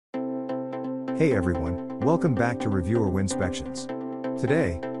Hey everyone, welcome back to Reviewer Winspections.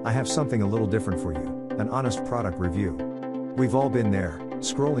 Today, I have something a little different for you, an honest product review. We've all been there,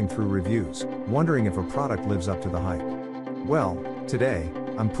 scrolling through reviews, wondering if a product lives up to the hype. Well, today,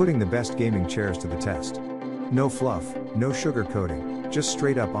 I'm putting the best gaming chairs to the test. No fluff, no sugarcoating, just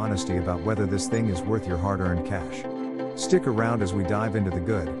straight up honesty about whether this thing is worth your hard-earned cash. Stick around as we dive into the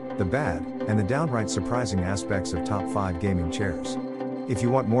good, the bad, and the downright surprising aspects of top 5 gaming chairs. If you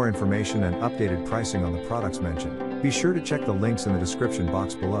want more information and updated pricing on the products mentioned, be sure to check the links in the description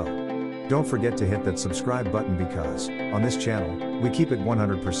box below. Don't forget to hit that subscribe button because, on this channel, we keep it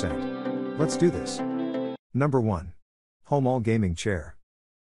 100%. Let's do this. Number 1. Homall Gaming Chair.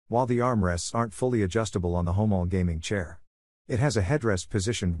 While the armrests aren't fully adjustable on the Homall Gaming Chair, it has a headrest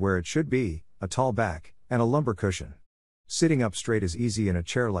positioned where it should be, a tall back, and a lumbar cushion. Sitting up straight is easy in a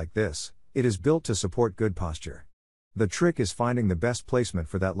chair like this. It is built to support good posture. The trick is finding the best placement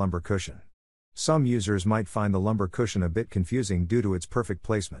for that lumbar cushion. Some users might find the lumbar cushion a bit confusing due to its perfect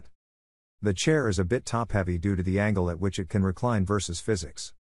placement. The chair is a bit top-heavy due to the angle at which it can recline versus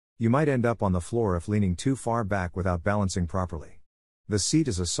physics. You might end up on the floor if leaning too far back without balancing properly. The seat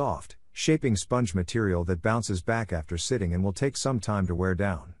is a soft, shaping sponge material that bounces back after sitting and will take some time to wear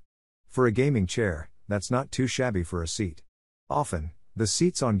down. For a gaming chair, that's not too shabby for a seat. Often, the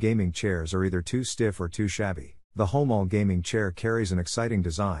seats on gaming chairs are either too stiff or too shabby. The Homall Gaming Chair carries an exciting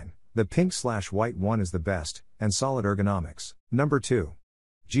design. The pink/white one is the best, and solid ergonomics. Number 2.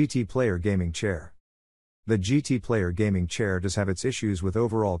 GT Player Gaming Chair. The GT Player Gaming Chair does have its issues with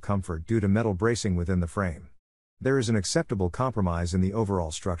overall comfort due to metal bracing within the frame. There is an acceptable compromise in the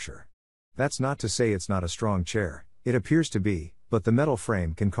overall structure. That's not to say it's not a strong chair, it appears to be, but the metal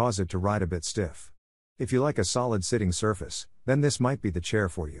frame can cause it to ride a bit stiff. If you like a solid sitting surface, then this might be the chair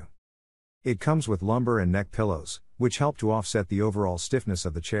for you. It comes with lumbar and neck pillows, which help to offset the overall stiffness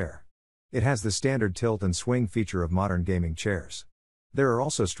of the chair. It has the standard tilt and swing feature of modern gaming chairs. There are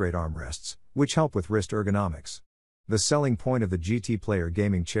also straight armrests, which help with wrist ergonomics. The selling point of the GT Player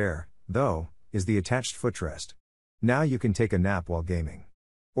Gaming Chair, though, is the attached footrest. Now you can take a nap while gaming.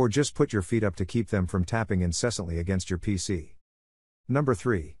 Or just put your feet up to keep them from tapping incessantly against your PC. Number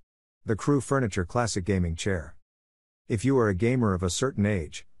 3. The Crew Furniture Classic Gaming Chair. If you are a gamer of a certain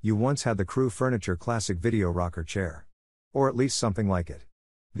age, you once had the Crew Furniture Classic Video Rocker Chair. Or at least something like it.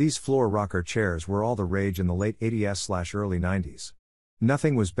 These floor rocker chairs were all the rage in the late 80s/early 90s.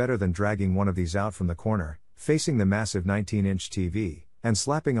 Nothing was better than dragging one of these out from the corner, facing the massive 19-inch TV, and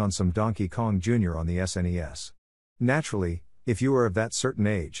slapping on some Donkey Kong Jr. on the SNES. Naturally, if you are of that certain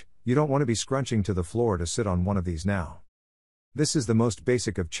age, you don't want to be scrunching to the floor to sit on one of these now. This is the most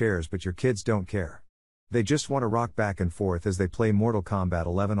basic of chairs, but your kids don't care. They just want to rock back and forth as they play Mortal Kombat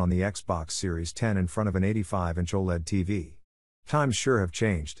 11 on the Xbox Series 10 in front of an 85-inch OLED TV. Times sure have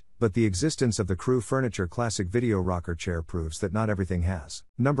changed, but the existence of the Crew Furniture Classic Video Rocker Chair proves that not everything has.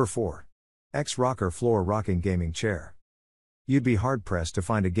 Number 4. X-Rocker Floor Rocking Gaming Chair. You'd be hard-pressed to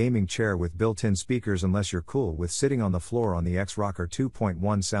find a gaming chair with built-in speakers unless you're cool with sitting on the floor on the X-Rocker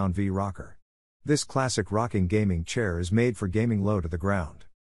 2.1 Sound V Rocker. This classic rocking gaming chair is made for gaming low to the ground.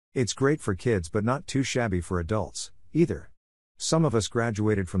 It's great for kids but not too shabby for adults, either. Some of us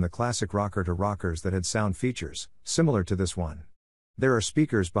graduated from the classic rocker to rockers that had sound features, similar to this one. There are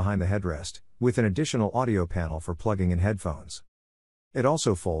speakers behind the headrest, with an additional audio panel for plugging in headphones. It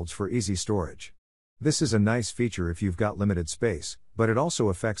also folds for easy storage. This is a nice feature if you've got limited space, but it also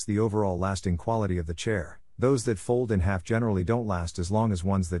affects the overall lasting quality of the chair. Those that fold in half generally don't last as long as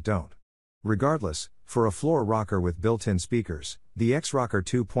ones that don't. Regardless, for a floor rocker with built-in speakers, the X-Rocker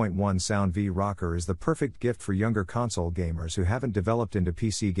 2.1 Sound V Rocker is the perfect gift for younger console gamers who haven't developed into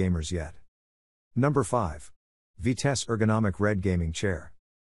PC gamers yet. Number 5. Vitesse Ergonomic Red Gaming Chair.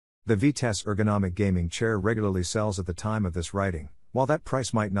 The Vitesse Ergonomic Gaming Chair regularly sells at the time of this writing. While that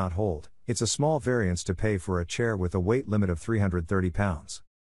price might not hold, it's a small variance to pay for a chair with a weight limit of 330 pounds.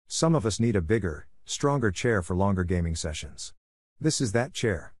 Some of us need a bigger, stronger chair for longer gaming sessions. This is that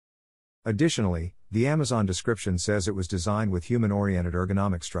chair. Additionally, the Amazon description says it was designed with human-oriented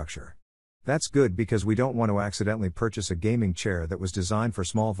ergonomic structure. That's good because we don't want to accidentally purchase a gaming chair that was designed for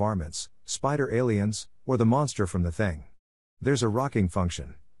small varmints, spider aliens, or the monster from The Thing. There's a rocking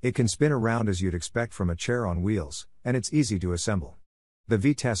function. It can spin around as you'd expect from a chair on wheels, and it's easy to assemble. The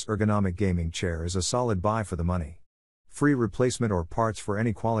Vitesse Ergonomic Gaming Chair is a solid buy for the money. Free replacement or parts for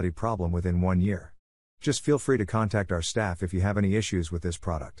any quality problem within 1 year. Just feel free to contact our staff if you have any issues with this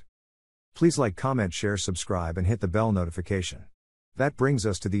product. Please like, comment, share, subscribe, and hit the bell notification. That brings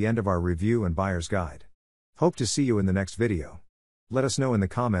us to the end of our review and buyer's guide. Hope to see you in the next video. Let us know in the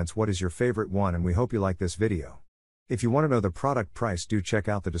comments what is your favorite one, and we hope you like this video. If you want to know the product price, do check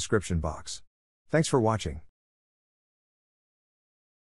out the description box. Thanks for watching.